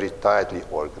very tightly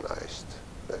organized.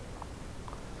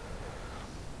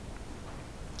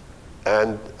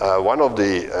 And one of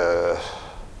the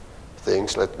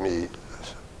things, let me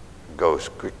go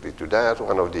quickly to that,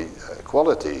 one of the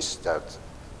qualities that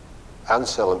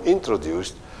Anselm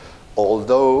introduced,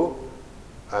 although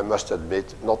I must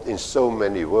admit, not in so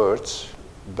many words,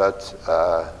 but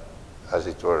as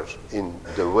it were, in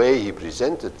the way he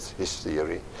presented his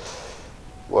theory,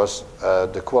 was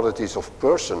the qualities of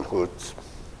personhood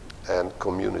and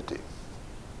community.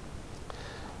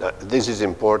 Now, this is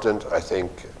important, I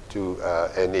think, to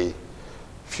any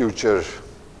future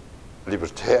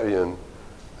libertarian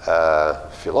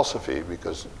philosophy,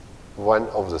 because one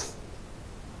of the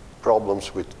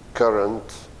problems with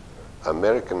current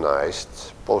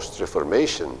Americanized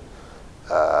post-Reformation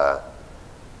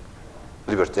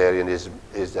libertarianism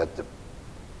is that the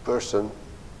person,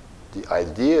 the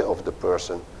idea of the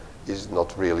person, is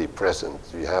not really present.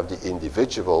 You have the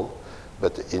individual,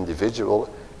 but the individual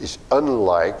is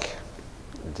unlike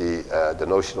the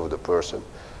notion of the person,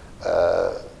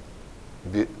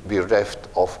 bereft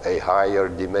of a higher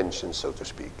dimension, so to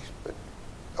speak.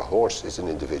 A horse is an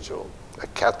individual, a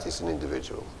cat is an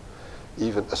individual,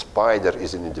 even a spider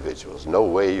is an individual. There's no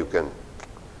way you can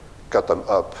cut them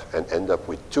up and end up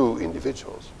with two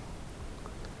individuals.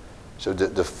 So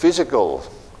the physical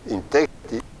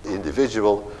integrity of the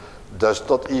individual does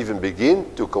not even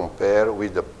begin to compare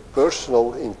with the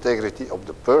personal integrity of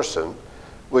the person,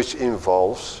 which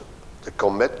involves the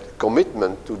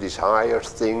commitment to these higher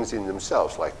things in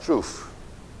themselves, like truth.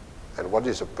 And what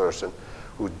is a person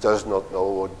who does not know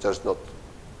or does not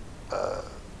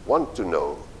want to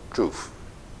know truth?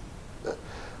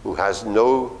 Who has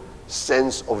no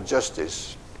sense of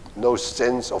justice, no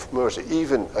sense of mercy.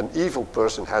 Even an evil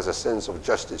person has a sense of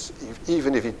justice,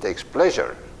 even if he takes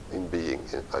pleasure in being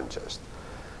unjust.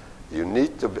 You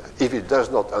need to, if he does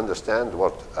not understand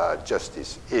what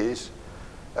justice is,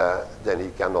 then he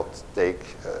cannot take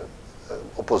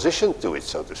opposition to it,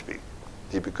 so to speak.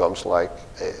 He becomes like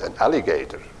an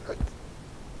alligator, right?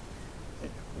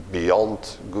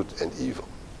 Beyond good and evil.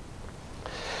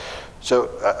 So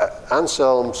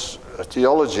Anselm's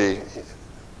theology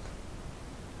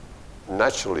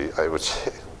naturally, I would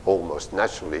say, almost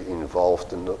naturally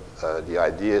involved in the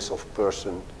ideas of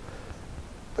personhood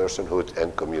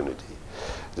and community.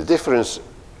 The difference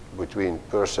between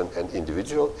person and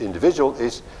individual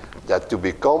is that to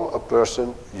become a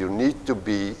person, you need to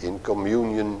be in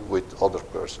communion with other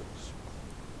persons.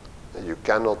 You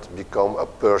cannot become a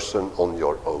person on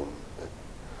your own.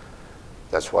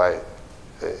 That's why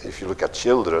if you look at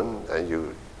children and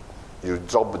you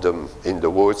drop them in the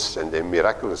woods and they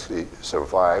miraculously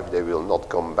survive, they will not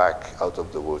come back out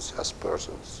of the woods as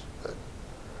persons.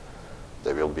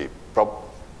 They will be,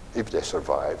 if they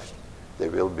survive, they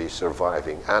will be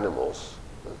surviving animals.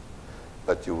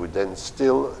 But you would then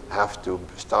still have to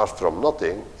start from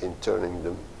nothing in turning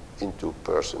them into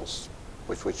persons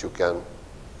with which you can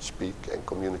speak and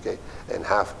communicate and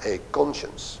have a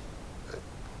conscience.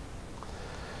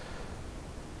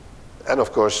 And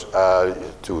of course,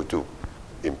 to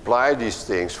imply these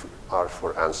things are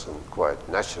for Anselm quite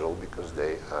natural, because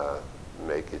they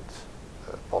make it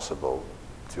possible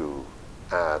to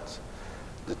add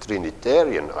the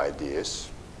Trinitarian ideas.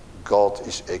 God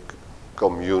is a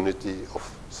community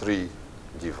of three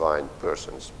divine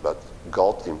persons, but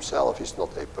God himself is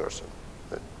not a person.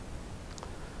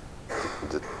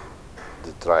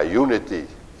 The triunity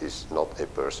is not a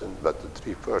person, but the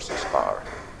three persons are.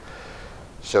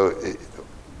 So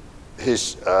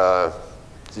his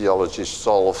theology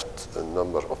solved a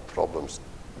number of problems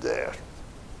there.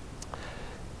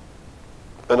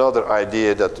 Another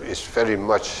idea that is very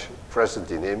much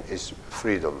present in him is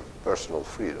freedom, personal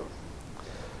freedom.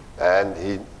 And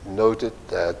he noted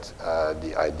that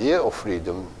the idea of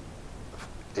freedom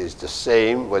is the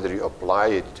same whether you apply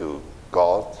it to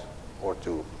God or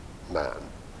to man.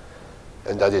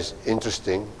 And that is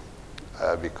interesting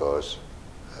because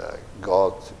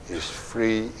God is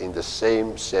free in the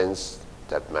same sense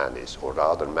that man is, or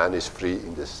rather man is free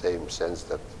in the same sense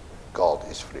that God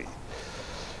is free.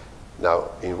 Now,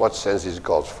 in what sense is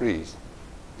God free?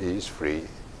 He is free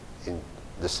in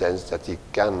the sense that he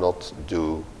cannot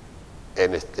do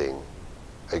anything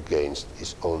against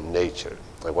his own nature.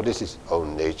 And what is his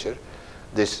own nature?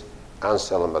 This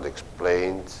Anselm had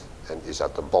explained and is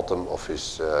at the bottom of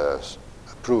his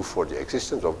proof for the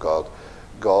existence of God.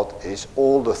 God is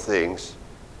all the things,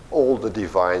 all the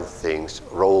divine things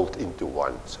rolled into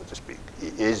one, so to speak. He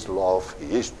is love,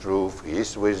 he is truth, he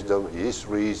is wisdom, he is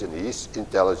reason, he is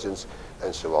intelligence,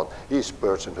 and so on. He is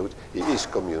personhood, he is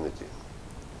community.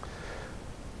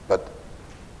 But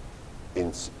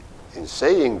in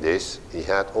saying this, he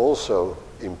had also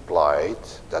implied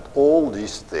that all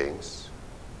these things,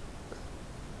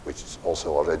 which is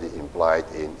also already implied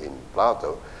in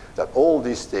Plato, that all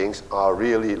these things are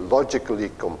really logically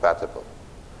compatible.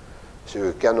 So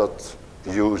you cannot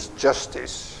use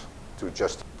justice to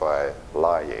justify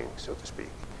lying, so to speak,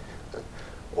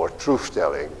 or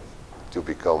truth-telling to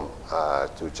become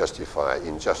to justify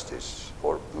injustice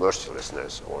or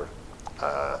mercilessness or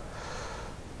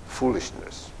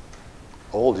foolishness.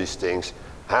 All these things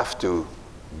have to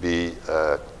be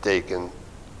taken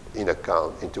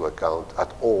into account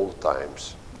at all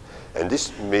times. And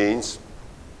this means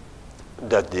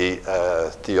that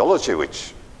the theology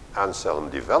which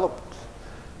Anselm developed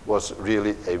was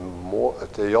really a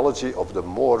theology of the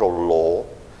moral law,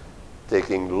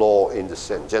 taking law in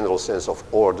the general sense of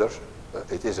order.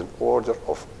 It is an order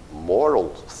of moral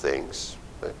things,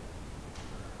 right?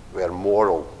 Where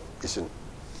moral is an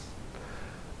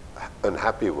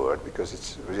unhappy word, because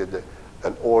it's really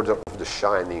an order of the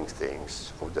shining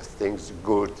things, of the things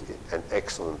good and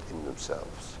excellent in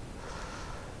themselves.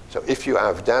 So if you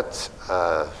have that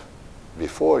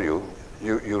before you,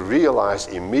 you realize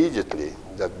immediately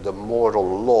that the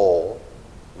moral law,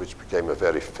 which became a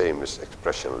very famous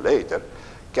expression later,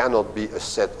 cannot be a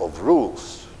set of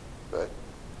rules. Right?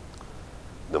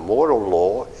 The moral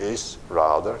law is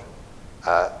rather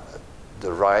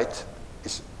the right,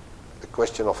 is a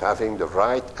question of having the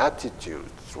right attitude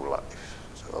through life.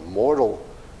 So a moral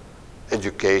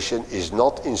education is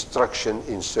not instruction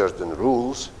in certain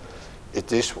rules.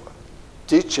 It is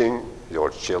teaching your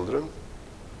children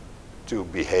to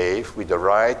behave with the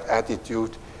right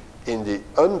attitude in the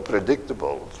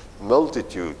unpredictable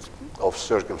multitude of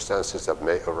circumstances that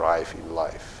may arrive in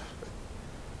life.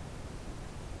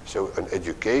 So an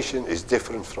education is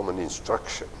different from an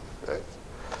instruction, right?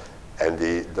 And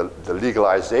the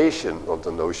legalization of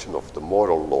the notion of the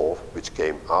moral law, which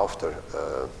came after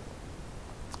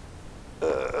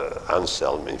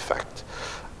Anselm, in fact,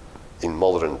 in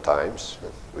modern times,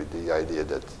 with the idea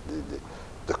that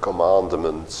the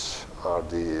commandments are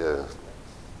the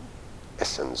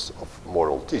essence of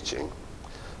moral teaching.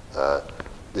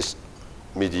 This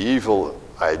medieval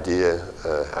idea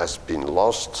has been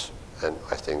lost, and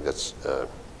I think that's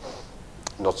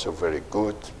not so very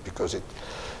good, because it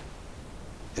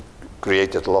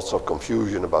created lots of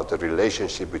confusion about the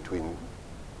relationship between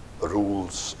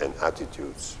rules and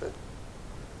attitudes. Right?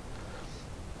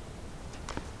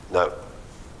 Now,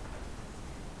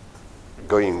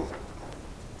 going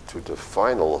to the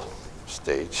final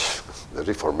stage, the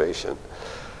Reformation,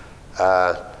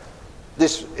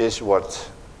 this is what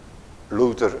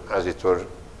Luther, as it were,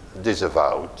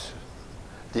 disavowed.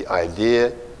 The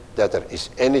idea that there is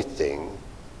anything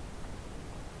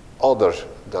other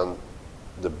than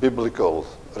the biblical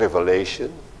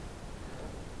revelation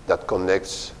that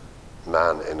connects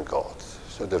man and God.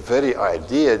 So the very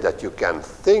idea that you can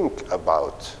think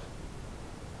about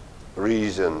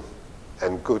reason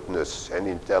and goodness and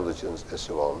intelligence and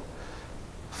so on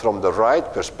from the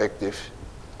right perspective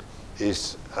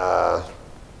is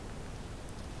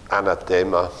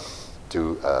anathema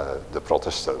to the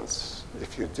Protestants.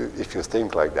 If you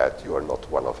think like that, you are not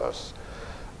one of us,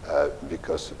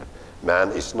 because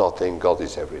man is nothing, God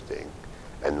is everything.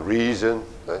 And reason,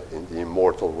 in the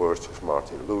immortal words of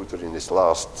Martin Luther in his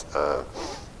last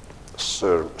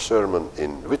sermon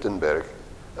in Wittenberg,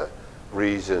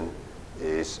 reason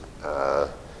is a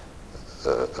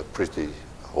pretty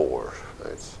whore.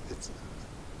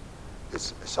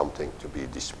 It's something to be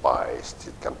despised.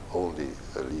 It can only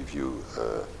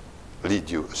lead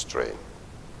you astray.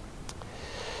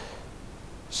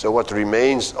 So what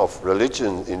remains of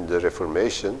religion in the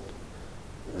Reformation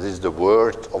is the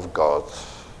Word of God,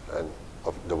 and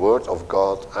of the Word of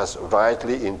God as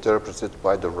rightly interpreted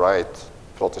by the right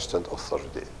Protestant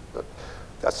authority.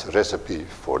 That's a recipe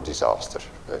for disaster,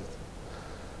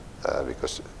 right?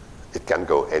 Because it can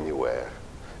go anywhere,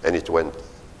 and it went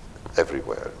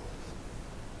everywhere.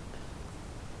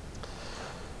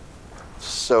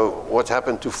 So what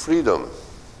happened to freedom?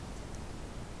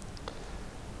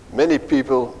 Many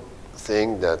people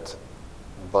think that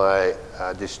by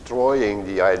destroying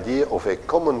the idea of a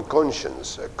common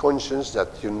conscience, a conscience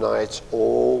that unites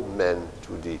all men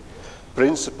to the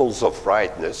principles of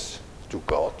rightness, to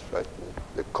God, right?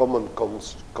 The common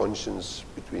conscience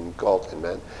between God and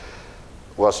man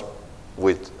was,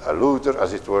 with Luther,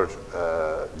 as it were,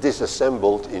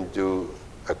 disassembled into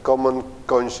a common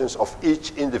conscience of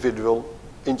each individual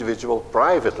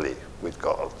privately with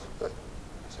God. Right?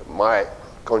 So my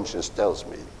conscience tells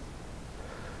me.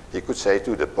 He could say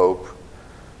to the Pope,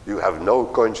 you have no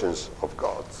conscience of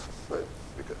God, right?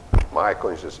 Because my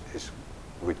conscience is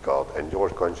with God and your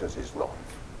conscience is not.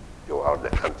 You are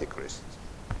the Antichrist.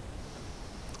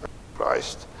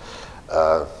 Christ.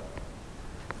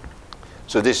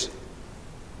 So this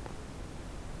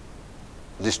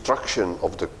destruction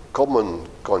of the common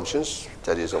conscience,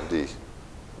 that is of the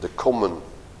the common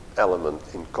element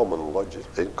in common logic,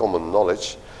 in common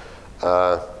knowledge,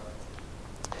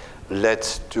 led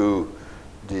to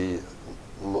the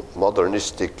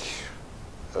modernistic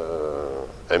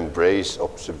embrace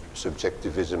of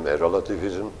subjectivism and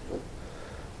relativism.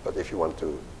 But if you want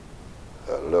to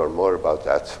learn more about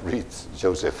that, read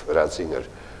Joseph Ratzinger,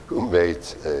 who made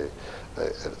a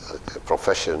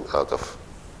profession out of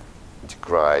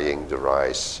decrying the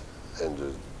rise and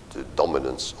the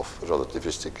dominance of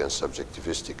relativistic and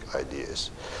subjectivistic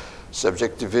ideas.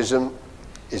 Subjectivism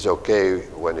is okay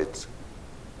when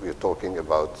we're talking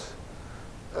about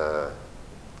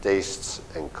tastes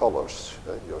and colors.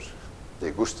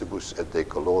 De gustibus et de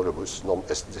coloribus non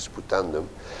est disputandum.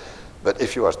 But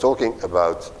if you are talking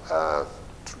about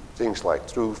things like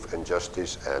truth and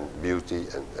justice and beauty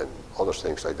and other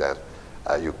things like that,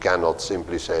 you cannot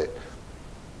simply say,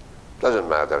 doesn't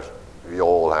matter, we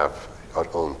all have our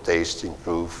own taste in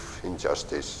truth, in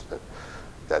justice.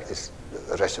 That is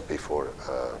a recipe for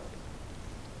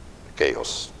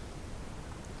chaos.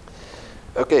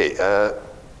 Okay,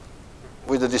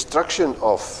 with the destruction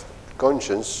of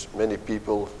conscience, many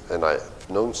people, and I've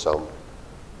known some,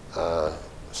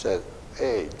 said,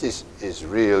 hey, this is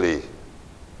really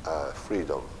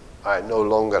freedom. I no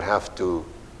longer have to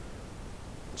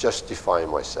justify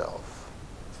myself.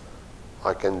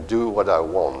 I can do what I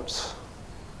want.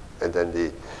 And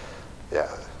then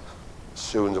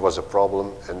soon there was a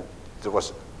problem, and there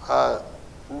was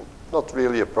not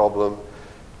really a problem,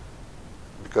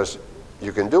 because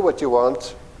you can do what you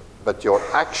want, but your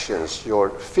actions, your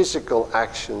physical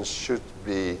actions, should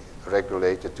be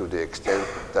regulated to the extent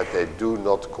that they do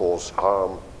not cause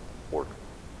harm or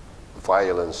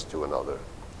violence to another.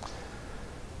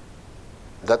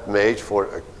 That made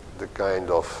for the kind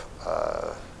of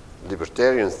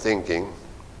libertarian thinking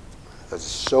that's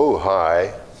so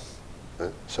high,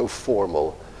 so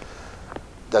formal,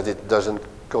 that it doesn't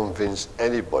convince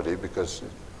anybody, because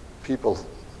people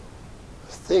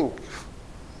think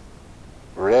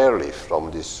rarely from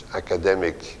this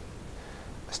academic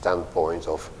standpoint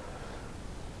of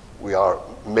we are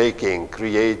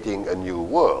creating a new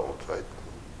world, right?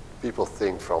 People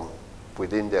think from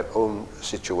within their own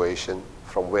situation,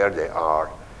 from where they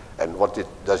are, and what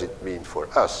does it mean for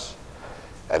us.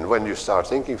 And when you start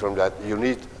thinking from that, you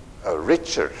need a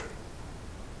richer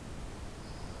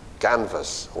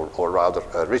canvas, or rather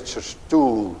a richer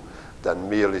tool, than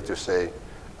merely to say,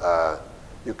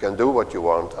 you can do what you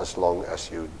want as long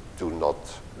as you do not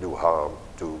do harm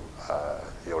to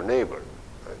your neighbor.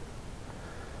 Right?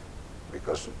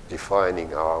 Because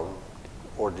defining harm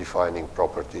or defining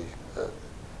property,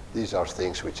 these are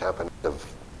things which happen at a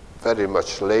very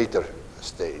much later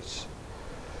stage.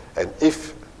 And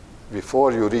if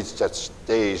before you reach that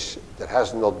stage there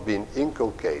has not been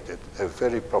inculcated a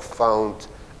very profound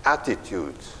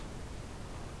attitude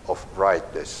of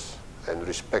rightness and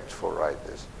respect for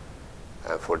rightness,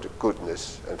 for the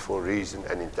goodness and for reason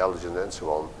and intelligence and so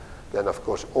on, then of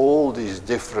course all these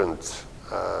different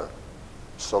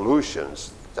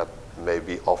solutions that may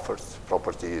be offered,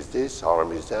 property is this,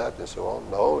 harm is that, and so on,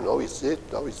 no, it's it,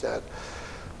 no, it's that,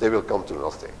 they will come to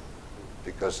nothing.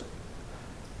 Because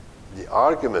the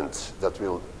arguments that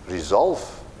will resolve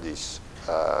these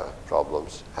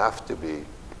problems have to be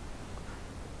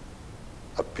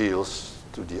appeals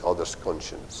to the other's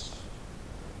conscience.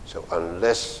 So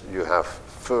unless you have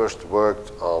first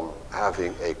worked on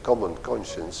having a common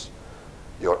conscience,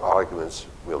 your arguments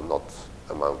will not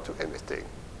amount to anything.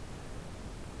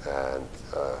 And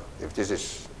if this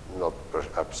is not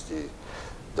perhaps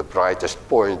the brightest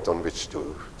point on which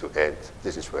to end,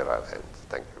 this is where I'll end.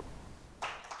 Thank you.